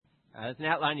As an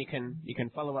outline, you can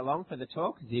follow along for the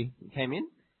talk as you came in.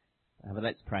 But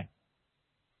let's pray.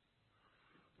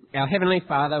 Our Heavenly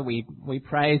Father, we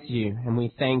praise you and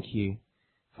we thank you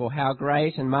for how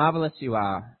great and marvellous you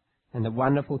are and the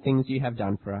wonderful things you have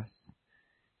done for us.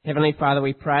 Heavenly Father,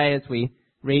 we pray as we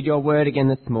read your word again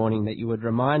this morning that you would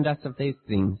remind us of these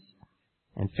things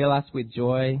and fill us with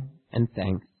joy and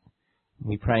thanks.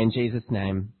 We pray in Jesus'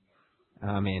 name.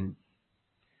 Amen.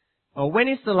 Well, when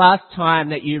is the last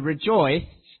time that you rejoiced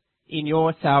in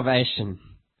your salvation?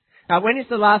 When is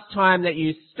the last time that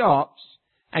you stopped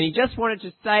and you just wanted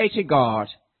to say to God,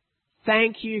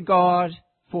 thank you, God,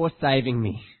 for saving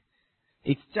me?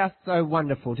 It's just so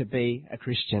wonderful to be a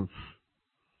Christian.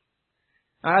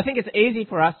 I think it's easy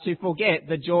for us to forget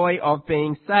the joy of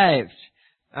being saved.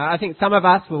 I think some of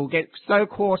us will get so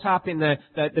caught up in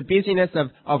the busyness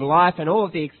of life and all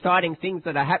of the exciting things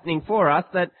that are happening for us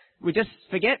that we just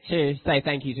forget to say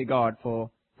thank you to God for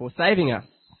saving us.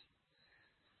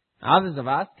 Others of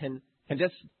us can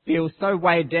just feel so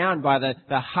weighed down by the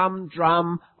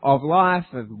humdrum of life,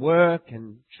 of work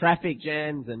and traffic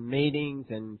jams and meetings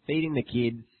and feeding the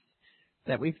kids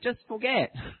that we just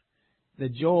forget the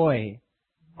joy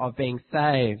of being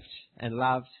saved and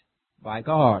loved by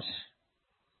God.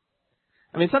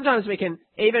 I mean, sometimes we can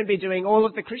even be doing all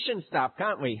of the Christian stuff,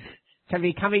 can't we? Can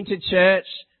be coming to church,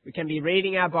 we can be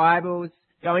reading our Bibles,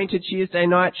 going to Tuesday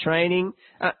night training,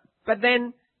 but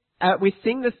then we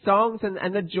sing the songs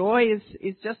and the joy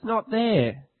is just not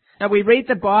there. Now we read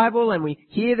the Bible and we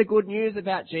hear the good news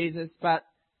about Jesus, but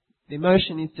the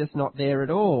emotion is just not there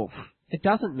at all. It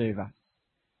doesn't move us.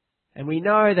 And we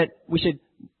know that we should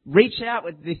reach out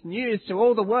with this news to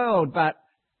all the world, but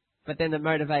then the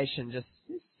motivation is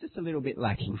just a little bit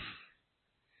lacking.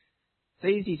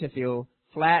 It's easy to feel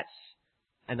flat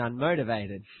and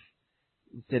unmotivated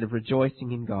instead of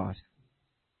rejoicing in God.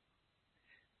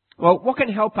 Well, what can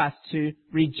help us to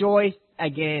rejoice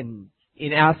again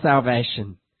in our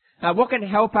salvation? What can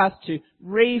help us to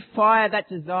refire that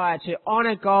desire to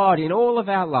honour God in all of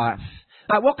our life?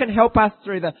 What can help us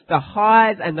through the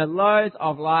highs and the lows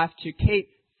of life to keep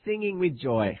singing with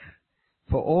joy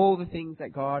for all the things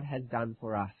that God has done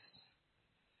for us?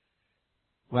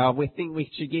 Well, we think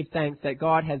we should give thanks that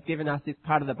God has given us this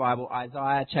part of the Bible,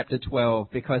 Isaiah chapter 12,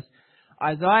 because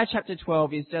Isaiah chapter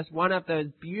 12 is just one of those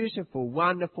beautiful,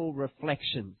 wonderful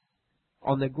reflections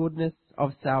on the goodness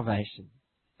of salvation.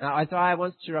 Now, Isaiah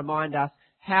wants to remind us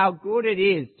how good it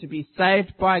is to be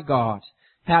saved by God,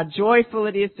 how joyful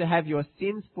it is to have your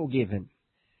sins forgiven,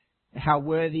 how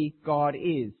worthy God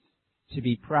is to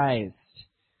be praised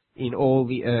in all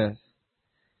the earth.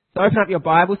 So open up your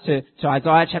Bibles to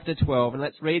Isaiah chapter 12 and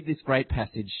let's read this great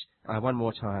passage one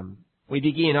more time. We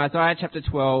begin Isaiah chapter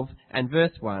 12 and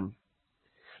verse 1.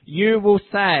 You will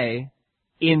say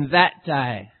in that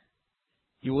day.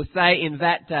 You will say in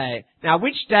that day. Now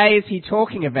which day is he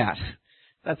talking about?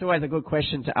 That's always a good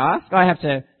question to ask. I have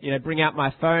to, bring out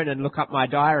my phone and look up my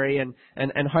diary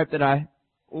and hope that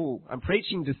I'm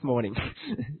preaching this morning.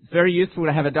 It's very useful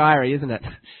to have a diary, isn't it?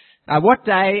 What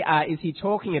day is he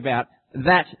talking about?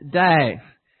 That day.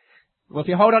 Well, if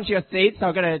you hold on to your seats,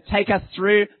 I'm going to take us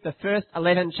through the first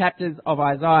 11 chapters of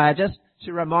Isaiah just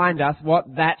to remind us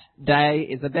what that day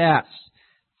is about.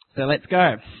 So let's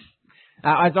go.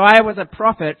 Isaiah was a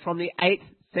prophet from the 8th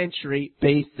century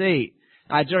BC,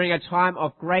 during a time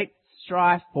of great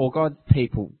strife for God's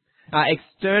people.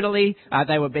 Externally,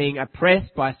 they were being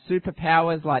oppressed by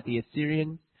superpowers like the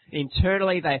Assyrians.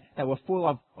 Internally, they were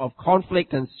full of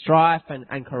conflict and strife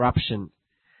and corruption.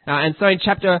 And so in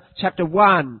chapter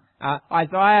 1,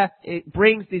 Isaiah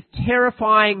brings this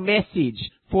terrifying message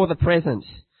for the present.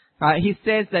 He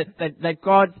says that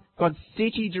God's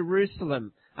city,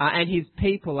 Jerusalem, and his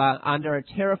people are under a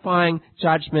terrifying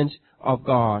judgment of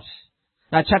God.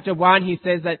 Chapter 1, he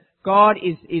says that God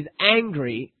is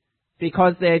angry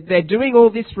because they're doing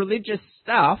all this religious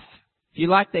stuff. If you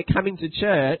like, they're coming to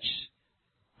church,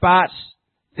 but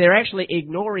they're actually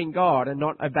ignoring God and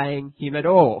not obeying him at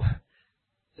all.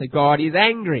 So God is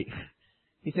angry.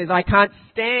 He says, I can't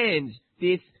stand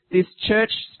this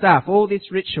church stuff, all this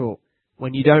ritual,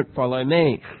 when you don't follow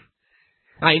me.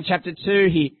 In chapter 2,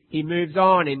 he moves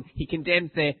on and he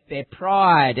condemns their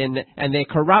pride and their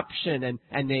corruption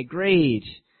and their greed.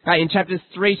 In chapters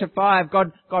 3 to 5,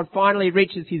 God finally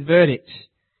reaches his verdict.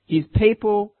 His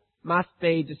people must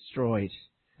be destroyed.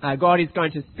 God is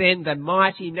going to send the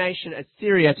mighty nation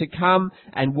Assyria to come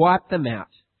and wipe them out.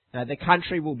 The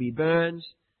country will be burned,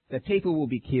 the people will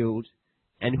be killed,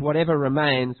 and whatever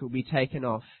remains will be taken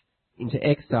off into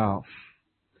exile.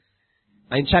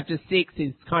 In chapter 6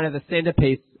 is kind of the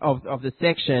centerpiece of the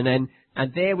section, and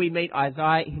And there we meet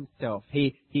Isaiah himself.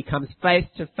 He comes face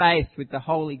to face with the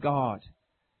holy God.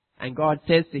 And God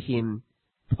says to him,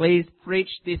 please preach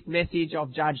this message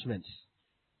of judgment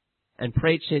and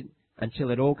preach it until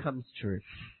it all comes true.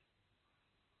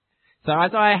 So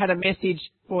Isaiah had a message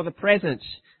for the present,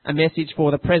 a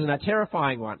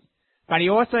terrifying one. But he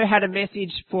also had a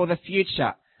message for the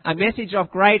future, a message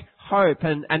of great hope,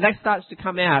 and that starts to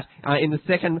come out in the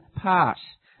second part.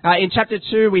 In chapter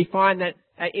 2 we find that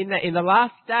in the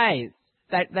last days,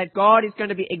 that God is going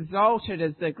to be exalted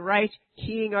as the great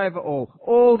king over all.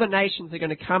 All the nations are going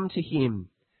to come to him.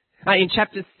 In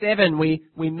chapter 7 we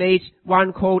meet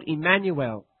one called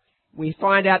Emmanuel. We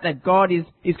find out that God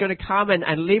is going to come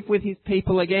and live with his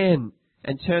people again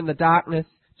and turn the darkness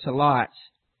to light.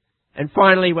 And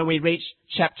finally, when we reach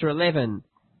chapter 11,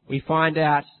 we find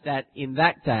out that in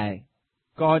that day,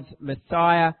 God's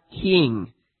Messiah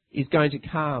King is going to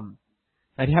come.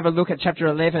 And if you have a look at chapter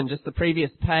 11, just the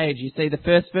previous page, you see the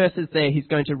first verses there. He's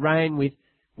going to reign with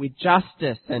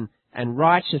justice and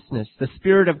righteousness. The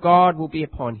Spirit of God will be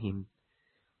upon him.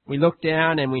 We look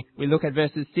down and we look at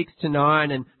verses 6 to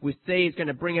 9, and we see he's going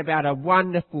to bring about a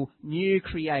wonderful new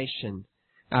creation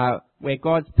where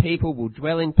God's people will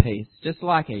dwell in peace, just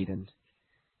like Eden.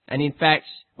 And in fact,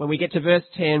 when we get to verse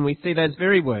 10, we see those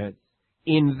very words.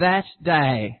 In that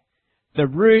day, the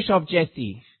root of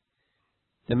Jesse,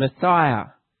 the Messiah,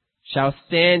 shall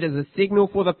stand as a signal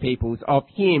for the peoples. Of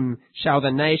him shall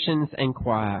the nations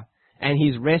inquire, and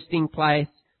his resting place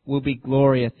will be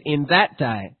glorious. In that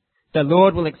day, the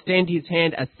Lord will extend his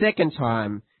hand a second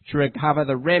time to recover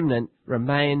the remnant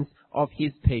remains of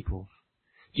his people.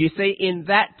 Do you see, in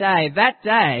that day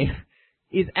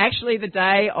is actually the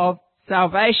day of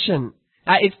salvation.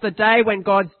 It's the day when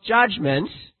God's judgment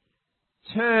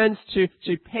turns to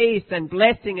peace and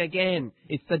blessing again.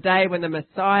 It's the day when the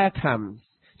Messiah comes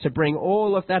to bring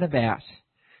all of that about.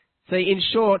 See, in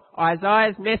short,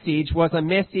 Isaiah's message was a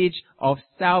message of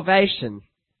salvation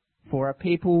for a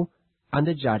people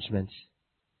under judgment.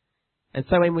 And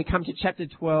so when we come to chapter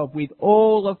 12, with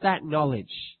all of that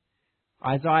knowledge,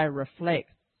 Isaiah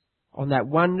reflects on that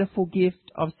wonderful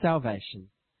gift of salvation.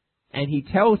 And he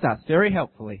tells us very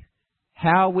helpfully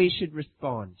how we should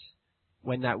respond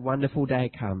when that wonderful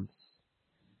day comes.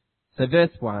 So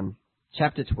verse 1,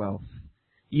 chapter 12.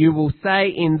 You will say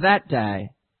in that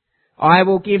day, I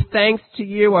will give thanks to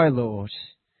you, O Lord,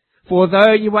 for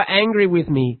though you were angry with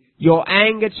me, your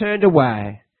anger turned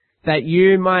away, that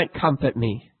you might comfort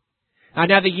me.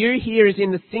 Now the you here is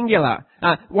in the singular.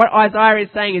 What Isaiah is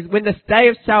saying is when this day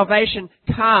of salvation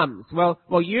comes, well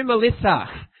you, Melissa,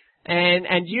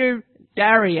 and you,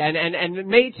 Gary, and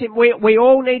me, Tim, we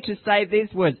all need to say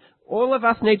these words. All of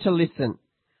us need to listen.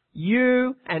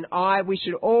 You and I, we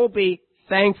should all be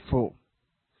thankful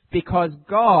because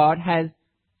God has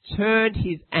turned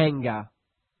his anger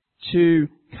to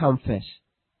comfort.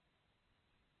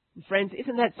 Friends,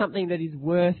 isn't that something that is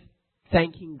worth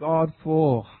thanking God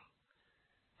for?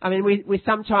 I mean, we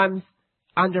sometimes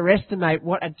underestimate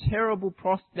what a terrible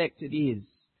prospect it is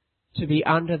to be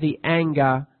under the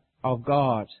anger of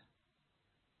God.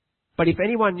 But if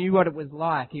anyone knew what it was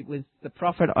like, it was the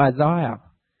prophet Isaiah.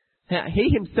 He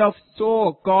himself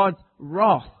saw God's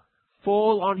wrath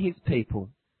fall on his people.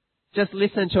 Just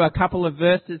listen to a couple of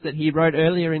verses that he wrote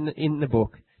earlier in the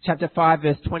book. Chapter 5,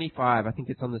 verse 25. I think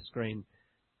it's on the screen.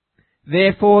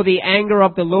 Therefore the anger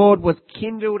of the Lord was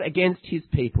kindled against his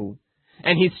people,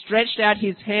 and he stretched out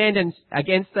his hand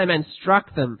against them and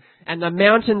struck them, and the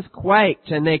mountains quaked,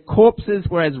 and their corpses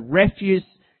were as refuse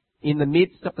in the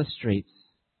midst of the streets.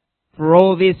 For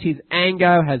all this his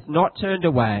anger has not turned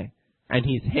away, and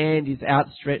his hand is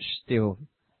outstretched still.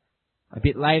 A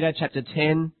bit later, chapter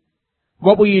 10.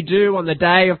 What will you do on the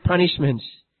day of punishment,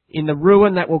 in the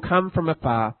ruin that will come from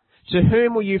afar? To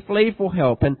whom will you flee for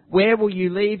help, and where will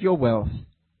you leave your wealth?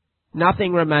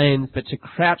 Nothing remains but to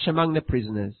crouch among the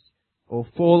prisoners, or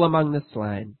fall among the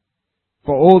slain.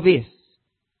 For all this,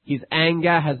 his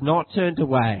anger has not turned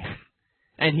away,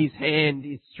 and his hand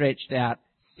is stretched out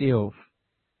still.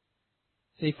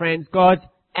 See, friends, God's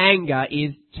anger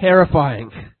is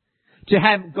terrifying. To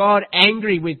have God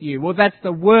angry with you, well, that's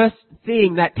the worst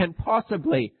thing that can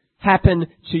possibly happen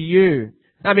to you.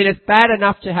 I mean, it's bad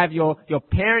enough to have your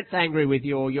parents angry with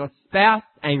you or your spouse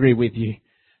angry with you.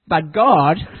 But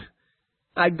God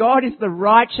is the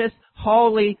righteous,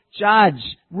 holy judge,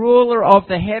 ruler of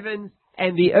the heavens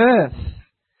and the earth.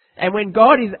 And when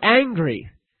God is angry,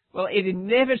 well, it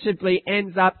inevitably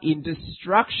ends up in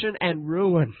destruction and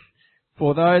ruin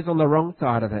for those on the wrong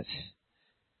side of it.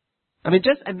 I mean,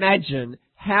 just imagine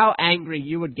how angry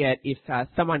you would get if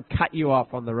someone cut you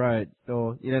off on the road,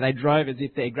 or, they drove as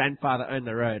if their grandfather owned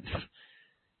the road.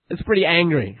 It's pretty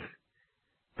angry.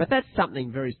 But that's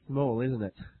something very small, isn't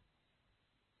it?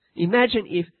 Imagine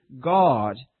if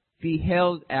God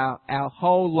beheld our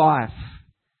whole life.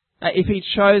 If He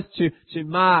chose to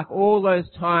mark all those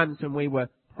times when we were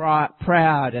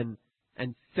proud and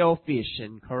selfish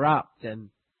and corrupt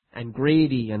and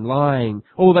greedy and lying.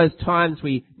 All those times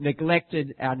we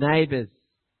neglected our neighbours.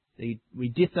 We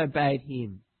disobeyed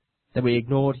Him. That we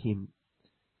ignored Him.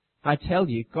 I tell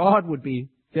you, God would be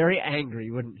very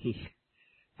angry, wouldn't He?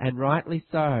 And rightly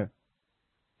so.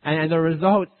 And the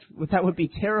results, that would be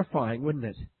terrifying, wouldn't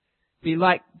it? Be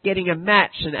like getting a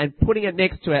match and putting it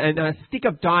next to it and a stick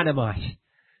of dynamite.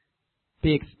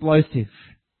 Be explosive.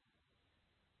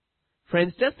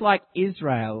 Friends, just like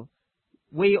Israel,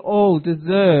 we all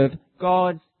deserve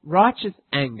God's righteous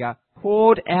anger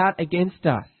poured out against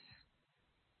us.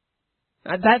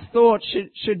 And that thought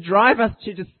should drive us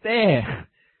to despair.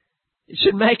 It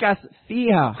should make us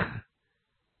fear.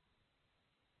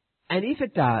 And if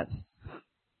it does,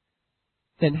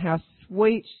 then how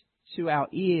sweet to our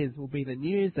ears will be the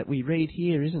news that we read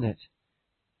here, isn't it?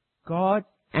 God's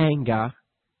anger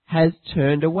has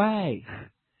turned away.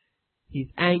 His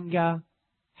anger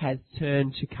has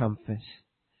turned to comfort.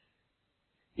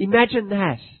 Imagine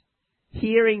that.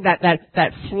 Hearing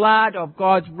that flood of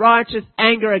God's righteous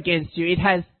anger against you, it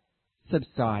has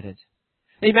subsided.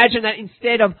 Imagine that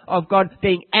instead of God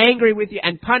being angry with you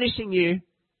and punishing you,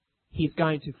 He's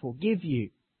going to forgive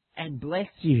you and bless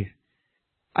you.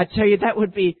 I tell you, that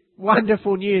would be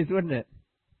wonderful news, wouldn't it?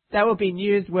 That would be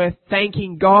news worth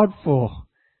thanking God for.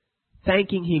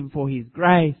 Thanking Him for His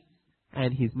grace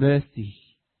and His mercy.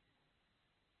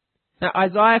 Now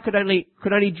Isaiah could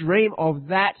only dream of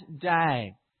that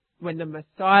day when the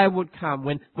Messiah would come,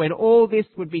 when all this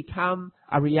would become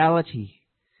a reality.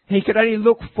 He could only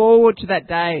look forward to that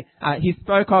day he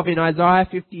spoke of in Isaiah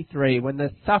 53, when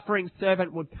the suffering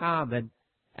servant would come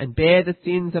and bear the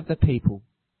sins of the people.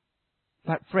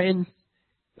 But friends,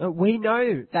 we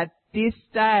know that this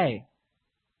day,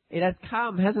 it has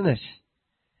come, hasn't it?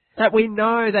 That we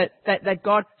know that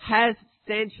God has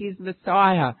sent His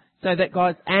Messiah so that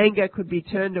God's anger could be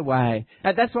turned away.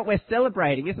 And that's what we're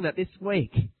celebrating, isn't it, this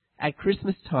week at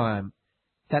Christmas time,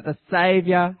 that the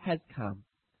Saviour has come.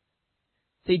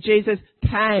 See, Jesus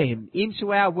came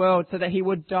into our world so that He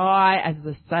would die as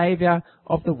the Saviour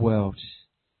of the world.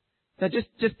 So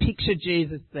just picture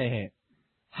Jesus there,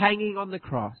 hanging on the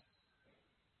cross.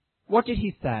 What did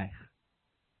He say?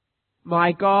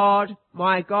 My God,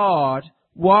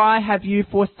 why have you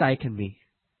forsaken me?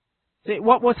 See,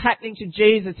 what was happening to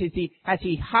Jesus as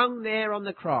He hung there on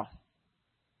the cross?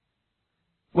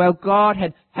 Well, God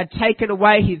had taken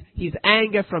away His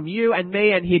anger from you and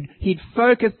me, and He'd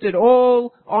focused it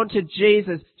all onto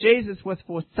Jesus. Jesus was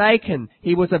forsaken.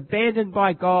 He was abandoned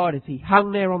by God as He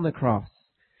hung there on the cross.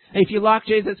 If you like,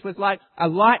 Jesus was like a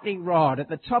lightning rod at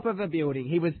the top of a building.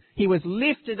 He was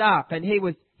lifted up and he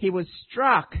was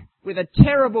struck with a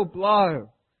terrible blow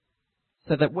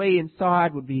so that we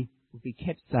inside would be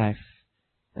kept safe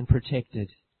and protected.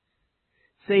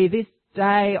 See, this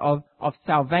day of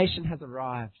salvation has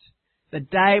arrived. The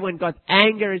day when God's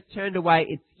anger is turned away,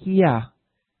 it's here.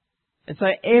 And so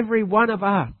every one of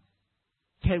us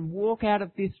can walk out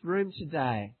of this room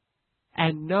today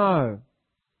and know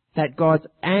that God's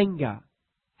anger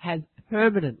has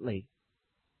permanently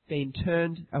been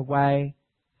turned away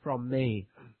from me.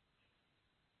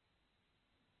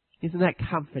 Isn't that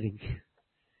comforting?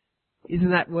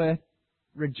 Isn't that worth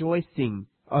rejoicing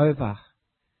over?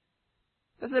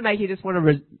 Doesn't it make you just want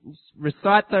to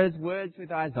recite those words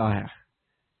with Isaiah?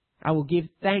 I will give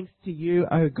thanks to you,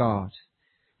 O God,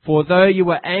 for though you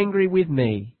were angry with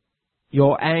me,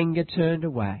 your anger turned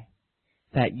away,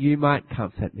 that you might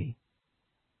comfort me.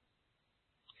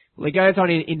 Well, he goes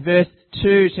on in verse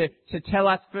 2 to tell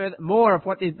us more of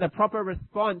what the proper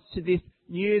response to this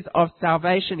news of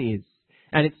salvation is.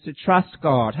 And it's to trust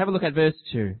God. Have a look at verse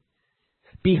 2.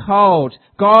 Behold,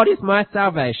 God is my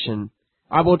salvation.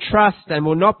 I will trust and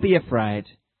will not be afraid.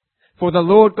 For the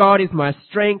Lord God is my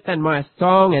strength and my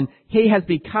song, and He has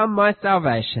become my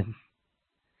salvation.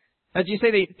 And you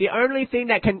see, the only thing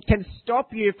that can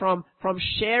stop you from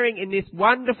sharing in this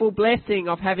wonderful blessing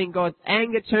of having God's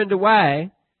anger turned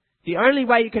away, the only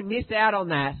way you can miss out on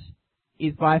that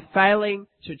is by failing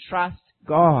to trust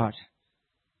God.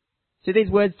 So these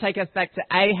words take us back to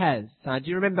Ahaz. Do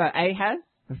you remember Ahaz?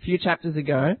 A few chapters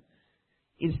ago.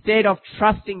 Instead of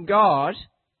trusting God,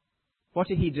 what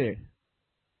did he do?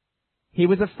 He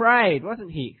was afraid,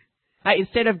 wasn't he?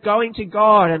 Instead of going to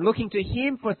God and looking to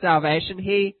Him for salvation,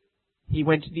 he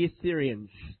went to the Assyrians.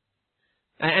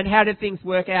 And how did things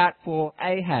work out for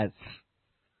Ahaz?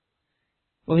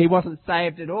 Well, he wasn't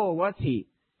saved at all, was he?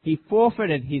 He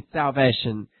forfeited his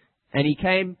salvation, and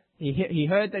he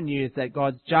heard the news that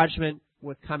God's judgment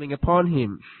was coming upon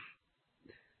him.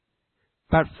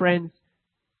 But friends,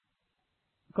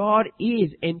 God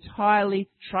is entirely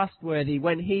trustworthy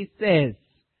when he says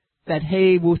that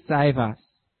he will save us.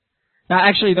 Now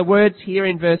actually the words here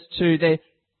in verse 2,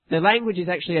 the language is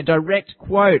actually a direct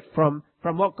quote from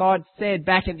what God said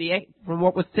from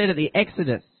what was said at the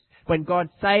Exodus, when God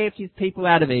saved his people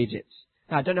out of Egypt.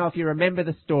 Now, I don't know if you remember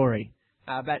the story,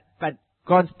 but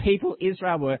God's people,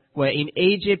 Israel, were in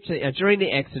Egypt during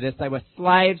the Exodus. They were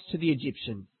slaves to the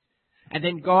Egyptians. And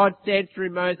then God said through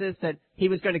Moses that he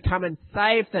was going to come and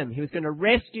save them. He was going to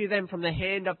rescue them from the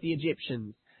hand of the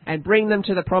Egyptians and bring them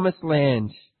to the promised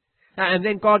land. And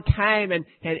then God came and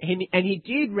he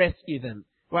did rescue them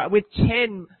with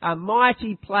 10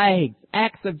 mighty plagues,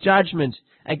 acts of judgment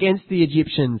against the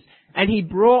Egyptians. And he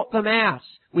brought them out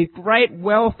with great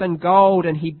wealth and gold,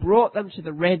 and he brought them to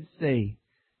the Red Sea.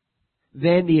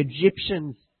 Then the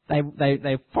Egyptians,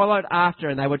 they followed after,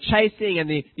 and they were chasing, and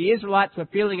the Israelites were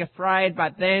feeling afraid,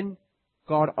 but then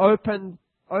God opened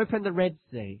the Red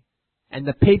Sea, and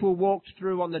the people walked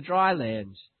through on the dry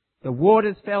land. The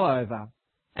waters fell over,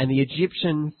 and the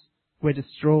Egyptians were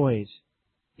destroyed.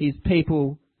 His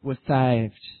people were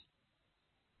saved.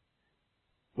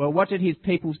 Well, what did his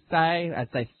people say as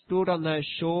they stood on those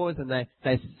shores and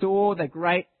they saw the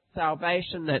great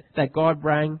salvation that God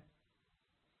brought?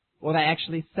 Well, they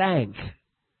actually sang.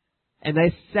 And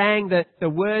they sang the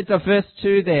words of verse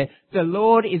 2 there. The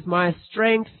Lord is my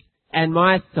strength and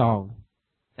my song,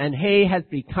 and he has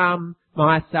become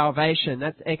my salvation.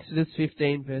 That's Exodus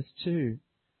 15 verse 2.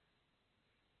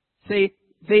 See,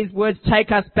 these words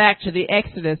take us back to the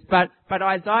Exodus, but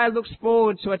Isaiah looks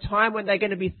forward to a time when they're going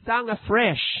to be sung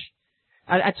afresh.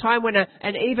 A time when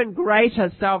an even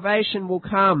greater salvation will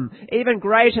come, even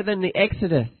greater than the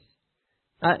Exodus.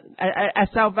 A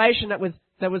salvation that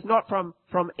was not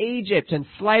from Egypt and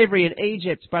slavery in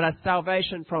Egypt, but a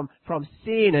salvation from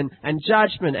sin and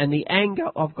judgment and the anger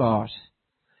of God.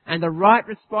 And the right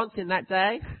response in that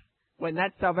day, when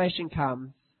that salvation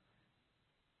comes,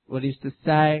 well, is to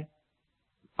say,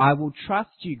 I will trust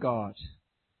you, God,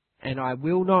 and I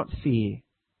will not fear.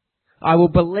 I will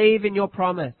believe in your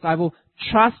promise. I will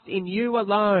trust in you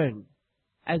alone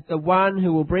as the one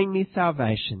who will bring me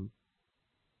salvation.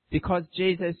 Because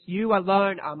Jesus, you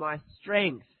alone are my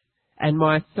strength and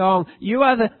my song. You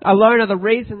alone are the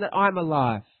reason that I'm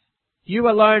alive. You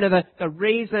alone are the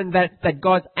reason that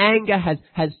God's anger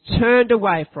has turned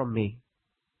away from me.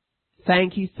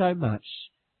 Thank you so much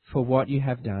for what you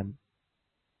have done.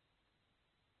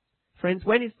 Friends,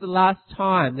 when is the last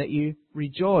time that you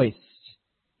rejoiced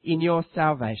in your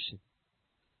salvation?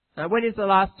 When is the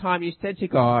last time you said to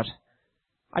God,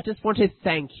 I just want to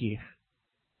thank you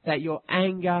that your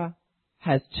anger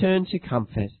has turned to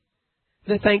comfort.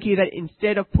 To thank you that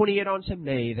instead of putting it onto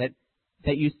me,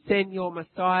 that you send your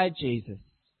Messiah Jesus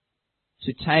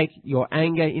to take your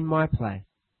anger in my place.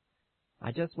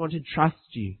 I just want to trust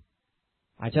you.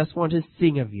 I just want to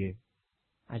sing of you.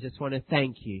 I just want to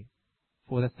thank you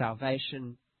for the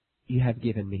salvation you have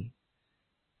given me.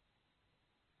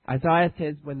 Isaiah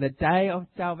says, when the day of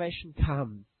salvation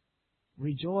comes,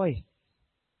 rejoice.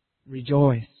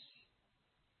 Rejoice.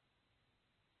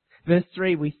 Verse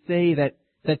 3, we see that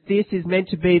this is meant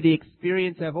to be the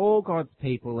experience of all God's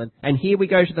people. And here we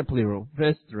go to the plural.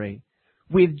 Verse 3.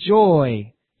 With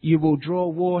joy you will draw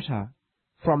water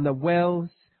from the wells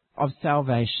of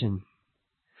salvation.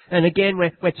 And again,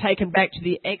 we're taken back to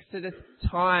the Exodus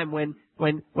time when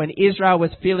Israel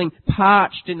was feeling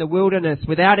parched in the wilderness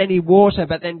without any water,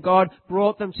 but then God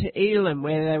brought them to Elim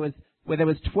where there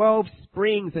was 12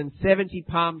 springs and 70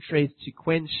 palm trees to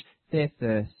quench their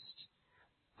thirst.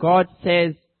 God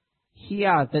says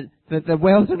here that the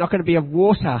wells are not going to be of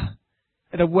water.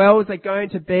 The wells are going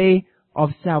to be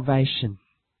of salvation.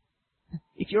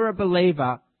 If you're a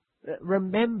believer,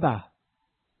 remember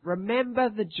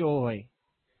the joy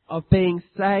of being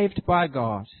saved by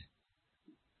God.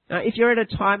 Now, if you're at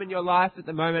a time in your life at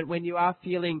the moment when you are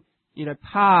feeling,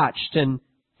 parched and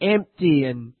empty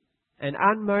and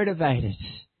unmotivated,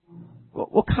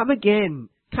 well, come again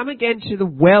to the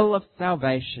well of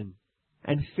salvation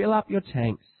and fill up your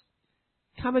tanks.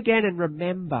 Come again and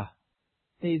remember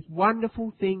these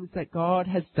wonderful things that God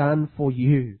has done for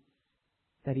you,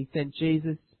 that He sent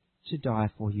Jesus to die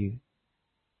for you.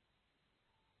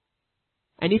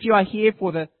 And if you are here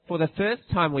for the first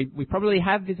time, we probably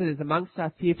have visitors amongst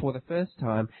us here for the first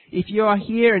time. If you are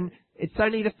here and it's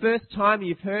only the first time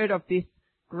you've heard of this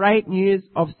great news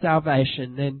of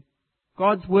salvation, then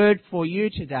God's word for you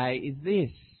today is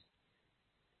this.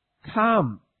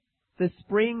 Come. The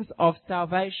springs of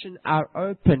salvation are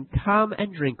open. Come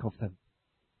and drink of them.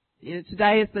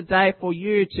 Today is the day for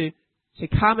you to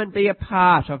come and be a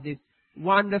part of this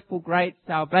wonderful, great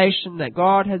salvation that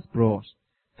God has brought.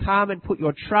 Come and put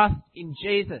your trust in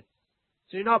Jesus.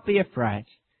 Do not be afraid.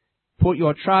 Put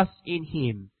your trust in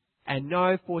Him and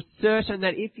know for certain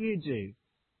that if you do,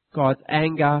 God's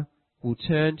anger will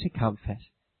turn to comfort.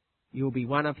 You will be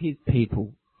one of His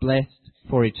people, blessed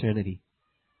for eternity.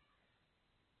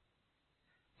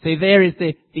 See, there is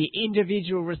the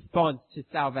individual response to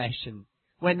salvation.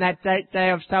 When that day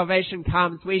of salvation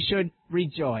comes, we should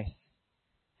rejoice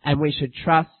and we should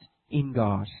trust in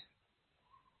God.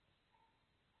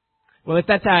 Well, if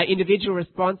that's our individual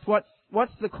response,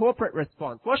 what's the corporate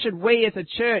response? What should we as a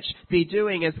church be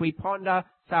doing as we ponder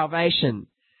salvation?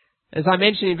 As I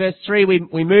mentioned in verse 3,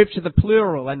 we move to the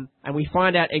plural and we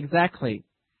find out exactly.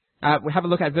 We have a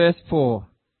look at verse 4.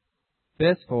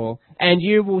 Verse 4, and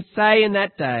you will say in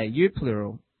that day, you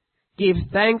plural, give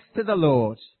thanks to the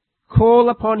Lord, call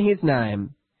upon His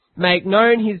name, make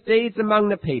known His deeds among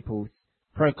the peoples,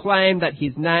 proclaim that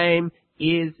His name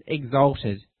is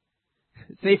exalted.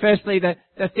 See, firstly,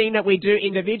 the thing that we do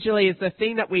individually is the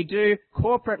thing that we do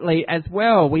corporately as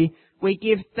well. We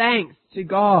give thanks to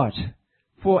God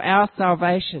for our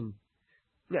salvation.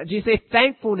 Now, do you see,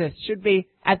 thankfulness should be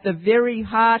at the very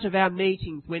heart of our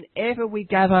meetings whenever we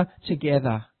gather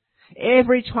together.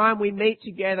 Every time we meet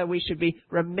together, we should be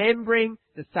remembering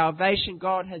the salvation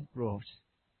God has brought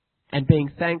and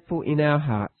being thankful in our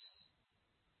hearts.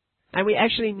 And we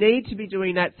actually need to be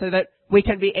doing that so that we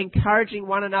can be encouraging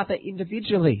one another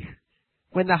individually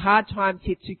when the hard times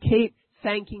hit, to keep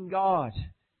thanking God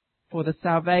for the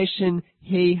salvation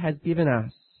He has given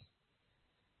us.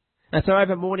 And so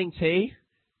over morning tea,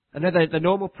 I know the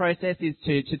normal process is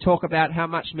to talk about how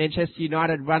much Manchester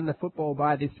United won the football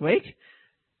by this week.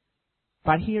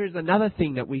 But here is another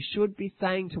thing that we should be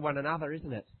saying to one another,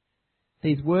 isn't it?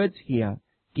 These words here,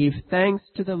 give thanks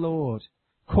to the Lord,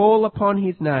 call upon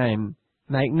His name,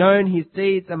 make known His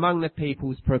deeds among the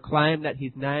peoples, proclaim that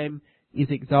His name is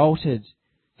exalted.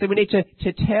 So we need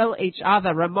to tell each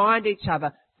other, remind each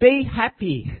other, be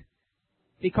happy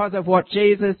because of what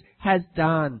Jesus has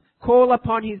done. Call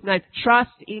upon His name,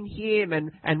 trust in Him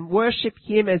and worship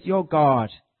Him as your God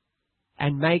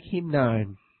and make Him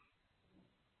known.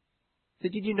 So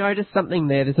did you notice something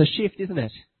there? There's a shift, isn't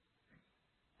it?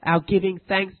 Our giving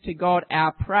thanks to God,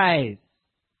 our praise,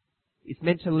 is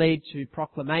meant to lead to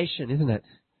proclamation, isn't it?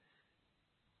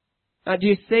 Do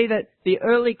you see that the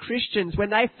early Christians,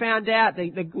 when they found out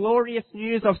the glorious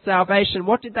news of salvation,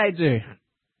 what did they do?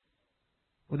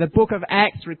 Well, the book of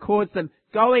Acts records them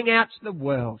going out to the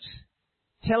world,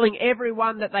 telling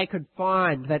everyone that they could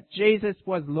find that Jesus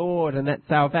was Lord and that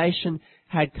salvation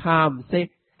had come. See,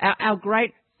 our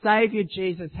great Saviour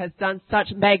Jesus has done such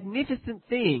magnificent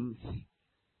things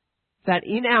that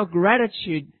in our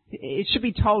gratitude, it should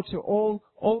be told to all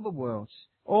the world,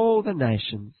 all the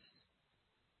nations.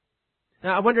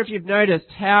 Now, I wonder if you've noticed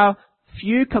how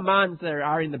few commands there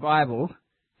are in the Bible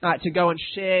to go and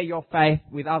share your faith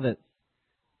with others.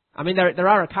 I mean, there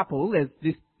are a couple. There's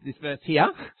this verse here.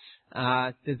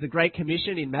 There's the Great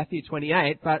Commission in Matthew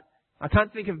 28, but I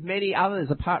can't think of many others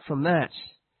apart from that.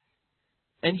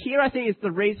 And here I think is the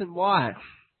reason why.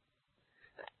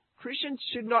 Christians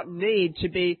should not need to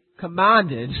be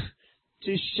commanded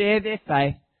to share their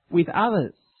faith with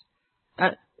others.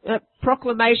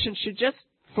 Proclamation should just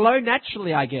flow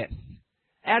naturally, I guess,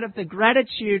 out of the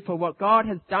gratitude for what God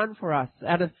has done for us,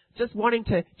 out of just wanting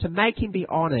to make Him be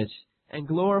honoured and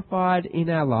glorified in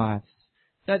our lives.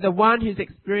 The one who's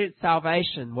experienced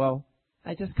salvation, well,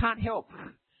 they just can't help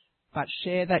but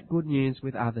share that good news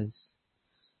with others.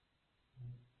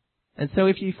 And so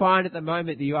if you find at the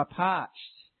moment that you are parched,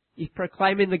 if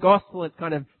proclaiming the gospel has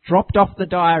kind of dropped off the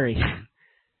diary,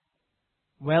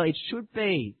 well, it should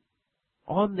be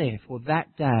on there for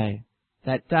that day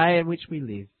in which we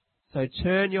live. So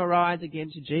turn your eyes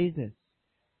again to Jesus.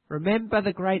 Remember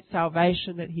the great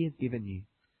salvation that He has given you.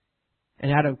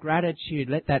 And out of gratitude,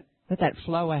 let that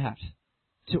flow out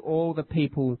to all the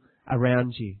people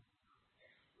around you.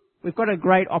 We've got a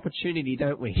great opportunity,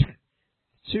 don't we?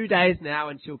 2 days now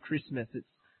until Christmas. It's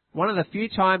one of the few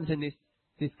times in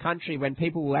this country when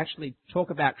people will actually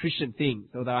talk about Christian things,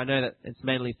 although I know that it's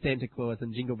mainly Santa Claus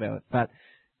and Jingle Bells. But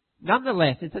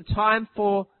nonetheless, it's a time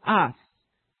for us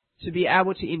to be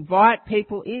able to invite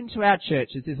people into our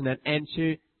churches, isn't it? And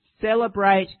to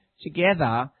celebrate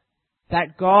together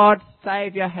that God's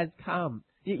Saviour has come.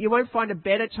 You won't find a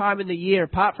better time in the year,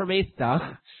 apart from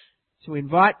Easter, to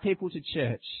invite people to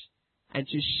church and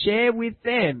to share with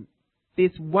them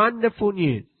this wonderful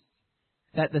news.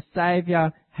 that the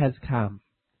Saviour has come.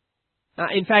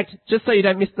 In fact, just so you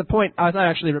don't miss the point, Isaiah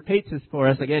actually repeats this for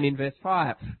us again in verse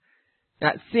 5.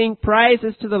 Sing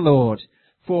praises to the Lord,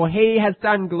 for he has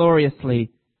done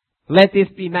gloriously. Let this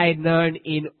be made known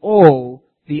in all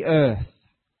the earth.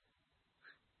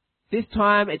 This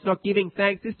time it's not giving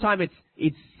thanks, this time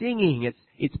it's singing,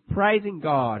 it's praising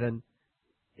God. And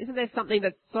isn't there something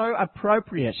that's so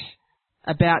appropriate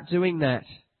about doing that?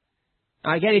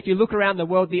 Again, if you look around the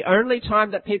world, the only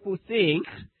time that people sing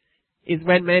is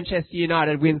when Manchester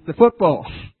United wins the football.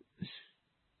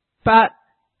 But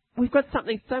we've got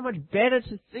something so much better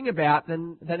to sing about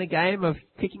than a game of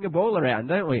kicking a ball around,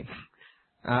 don't we?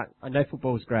 I know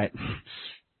football's great.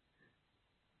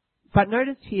 But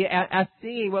notice here, our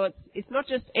singing, well, it's not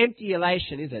just empty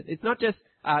elation, is it? It's not just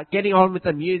getting on with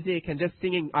the music and just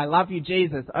singing, I love you,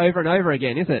 Jesus, over and over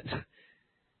again, is it?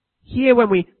 Here, when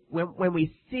we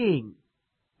sing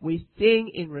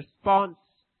in response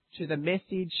to the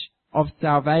message of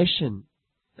salvation.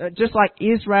 Just like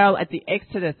Israel at the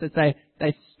Exodus, as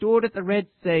they stood at the Red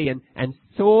Sea and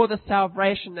saw the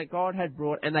salvation that God had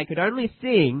brought, and they could only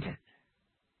sing.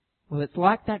 Well, it's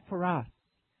like that for us.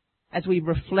 As we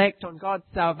reflect on God's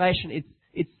salvation,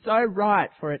 it's so right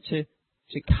for it to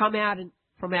come out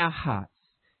from our hearts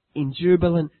in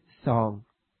jubilant song.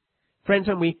 Friends,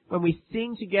 when we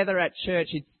sing together at church,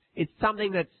 it's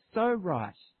something that's so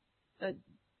right.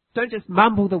 Don't just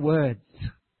mumble the words.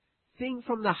 Sing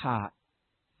from the heart.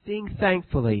 Sing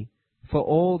thankfully for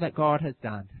all that God has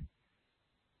done.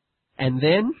 And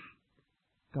then,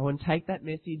 go and take that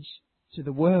message to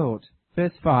the world.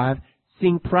 Verse 5,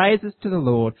 sing praises to the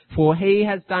Lord, for he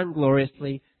has done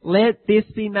gloriously. Let this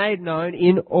be made known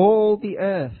in all the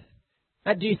earth.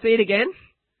 Do you see it again?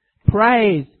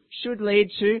 Praise should lead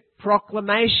to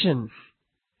proclamation.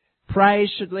 Praise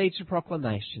should lead to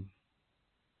proclamation.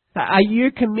 Are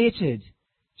you committed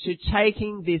to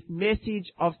taking this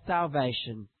message of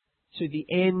salvation to the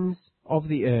ends of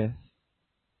the earth?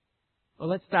 Well,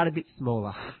 let's start a bit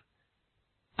smaller.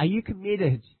 Are you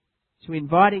committed to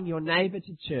inviting your neighbour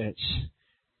to church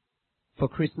for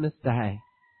Christmas Day?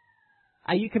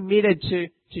 Are you committed to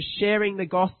sharing the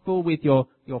gospel with your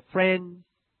friends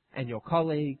and your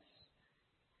colleagues,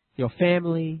 your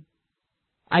family?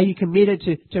 Are you committed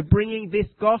to bringing this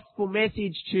gospel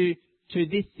message to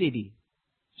this city,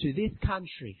 to this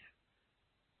country,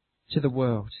 to the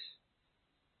world?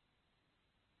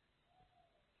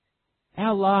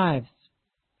 Our lives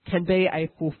can be a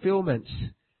fulfillment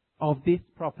of this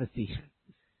prophecy.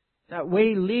 That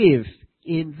we live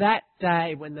in that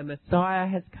day when the Messiah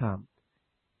has come.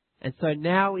 And so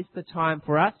now is the time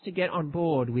for us to get on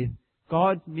board with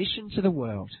God's mission to the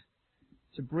world,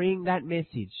 to bring that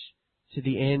message to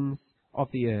the ends of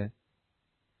the earth.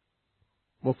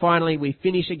 Well, finally, we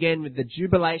finish again with the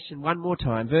jubilation one more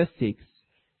time. Verse 6.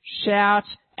 Shout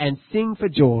and sing for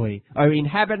joy, O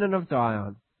inhabitant of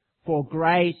Zion, for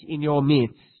great in your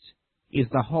midst is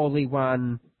the Holy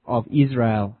One of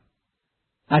Israel.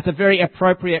 That's a very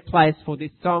appropriate place for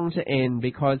this song to end,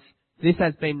 because this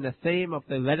has been the theme of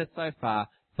the letter so far.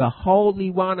 The Holy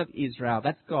One of Israel,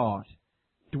 that's God,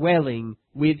 dwelling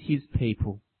with his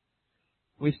people.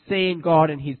 We've seen God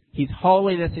and his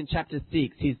holiness in chapter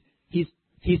 6,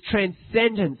 his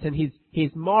transcendence and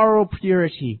his moral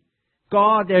purity.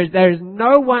 God, there is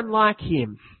no one like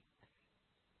him.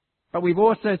 But we've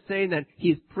also seen that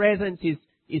his presence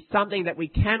is something that we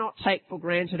cannot take for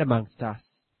granted amongst us.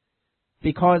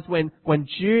 Because when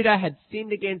Judah had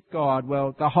sinned against God,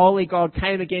 well, the holy God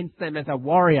came against them as a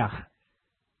warrior.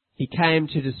 He came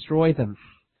to destroy them.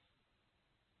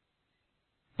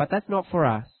 But that's not for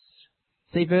us.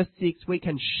 See, verse 6, we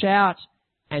can shout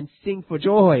and sing for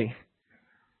joy,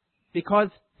 because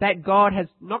that God has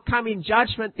not come in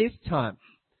judgment this time.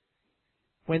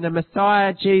 When the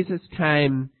Messiah Jesus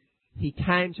came, he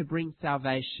came to bring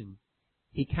salvation.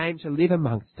 He came to live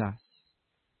amongst us.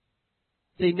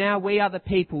 See, now we are the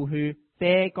people who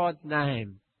bear God's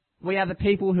name. We are the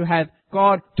people who have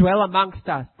God dwell amongst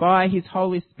us by his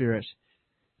Holy Spirit.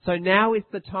 So now is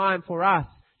the time for us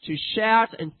to shout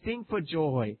and sing for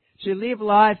joy, to live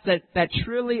lives that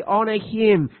truly honour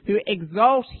him, who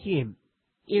exalt him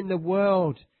in the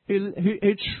world, who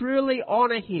truly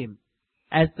honour him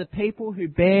as the people who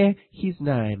bear his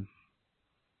name.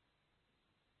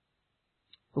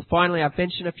 Well, finally, I've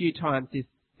mentioned a few times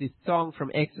this song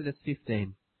from Exodus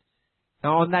 15.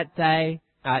 Now, on that day,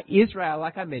 Israel,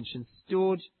 like I mentioned,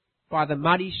 stood by the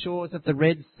muddy shores of the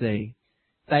Red Sea.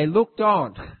 They looked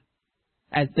on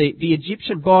as the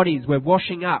Egyptian bodies were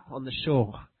washing up on the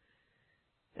shore.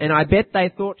 And I bet they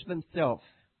thought to themselves,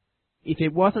 if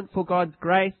it wasn't for God's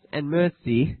grace and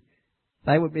mercy,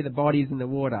 They would be the bodies in the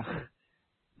water,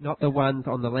 not the ones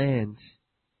on the land.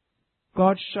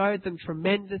 God showed them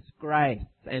tremendous grace,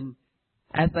 and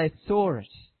as they saw it,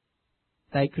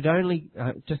 they could only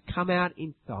just come out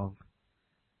in song.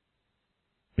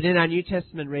 But in our New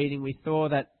Testament reading, we saw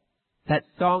that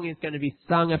song is going to be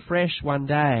sung afresh one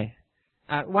day.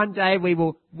 One day we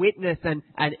will witness an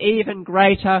even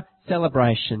greater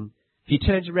celebration. If you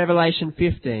turn to Revelation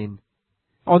 15,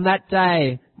 on that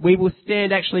day we will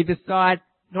stand actually beside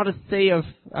not a sea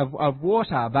of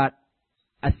water, but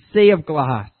a sea of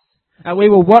glass. And we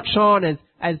will watch on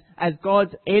as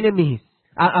God's enemies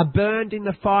are burned in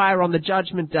the fire on the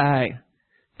judgment day.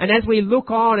 And as we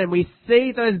look on and we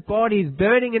see those bodies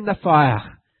burning in the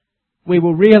fire, we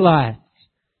will realize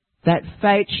that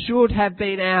fate should have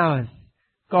been ours.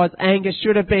 God's anger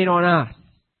should have been on us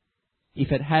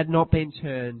if it had not been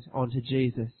turned onto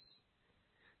Jesus.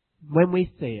 When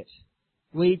we see it,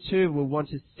 we too will want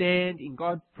to stand in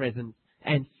God's presence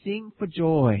and sing for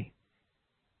joy.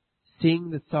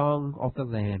 Sing the song of the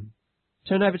Lamb.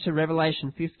 Turn over to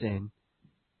Revelation 15.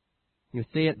 You'll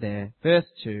see it there. Verse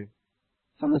 2.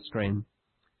 It's on the screen.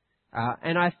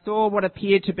 And I saw what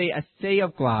appeared to be a sea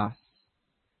of glass,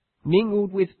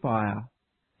 mingled with fire,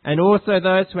 and also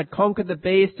those who had conquered the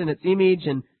beast and its image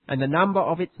and the number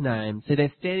of its name. So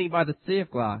they're standing by the sea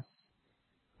of glass,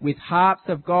 with harps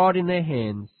of God in their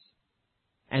hands,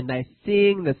 and they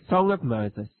sing the song of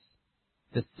Moses,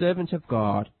 the servant of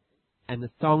God, and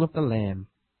the song of the Lamb,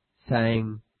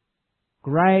 saying,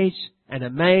 Great and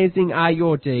amazing are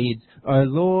your deeds, O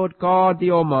Lord God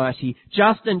the Almighty.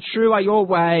 Just and true are your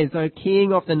ways, O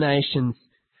King of the nations.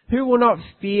 Who will not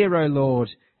fear, O Lord,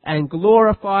 and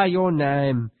glorify your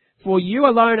name? For you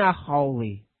alone are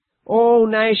holy. All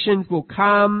nations will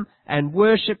come and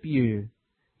worship you,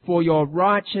 for your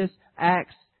righteous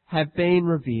acts have been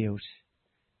revealed.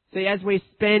 See, as we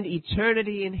spend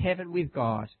eternity in heaven with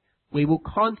God, we will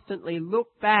constantly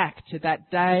look back to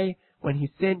that day when He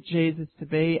sent Jesus to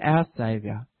be our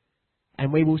Saviour,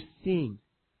 and we will sing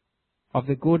of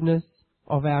the goodness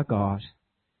of our God.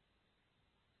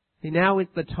 See, now is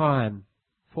the time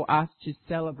for us to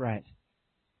celebrate,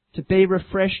 to be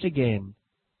refreshed again,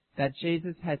 that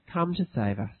Jesus has come to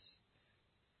save us.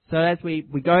 So as we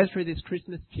go through this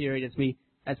Christmas period,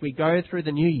 as we go through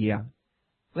the new year,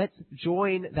 let's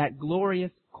join that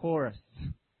glorious chorus,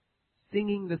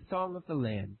 singing the song of the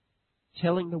Lamb,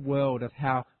 telling the world of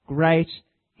how great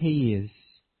He is.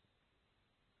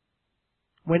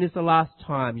 When is the last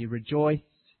time you rejoiced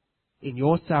in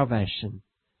your salvation?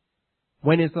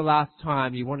 When is the last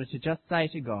time you wanted to just say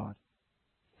to God,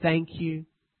 thank you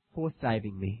for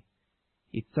saving me.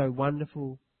 It's so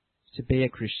wonderful to be a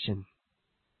Christian.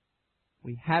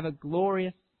 We have a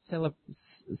glorious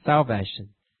salvation.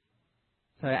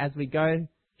 So as we go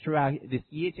through this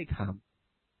year to come,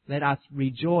 let us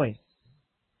rejoice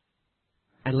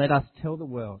and let us tell the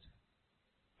world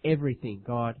everything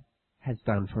God has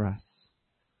done for us.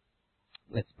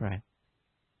 Let's pray.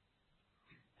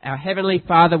 Our Heavenly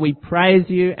Father, we praise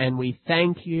You and we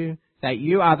thank You that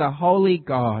You are the holy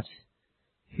God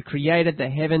who created the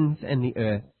heavens and the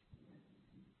earth.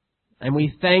 And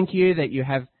we thank You that You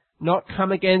have not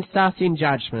come against us in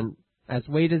judgment as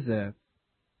we deserve.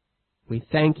 We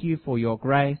thank You for Your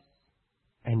grace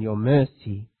and Your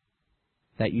mercy,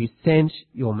 that You sent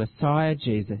Your Messiah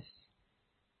Jesus,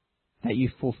 that You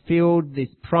fulfilled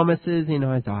these promises in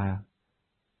Isaiah,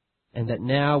 and that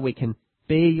now we can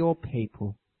be Your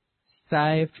people,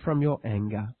 saved from Your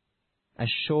anger,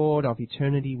 assured of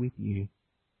eternity with You.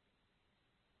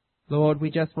 Lord, we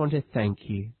just want to thank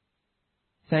You.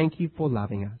 Thank You for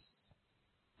loving us.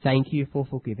 Thank You for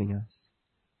forgiving us.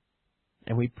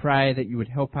 And we pray that You would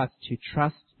help us to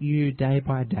trust You day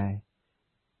by day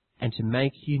and to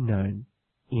make You known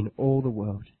in all the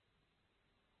world.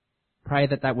 Pray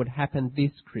that that would happen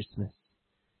this Christmas,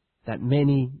 that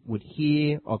many would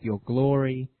hear of Your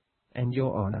glory and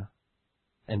Your honour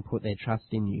and put their trust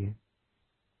in You.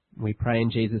 We pray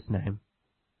in Jesus' name.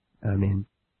 Amen.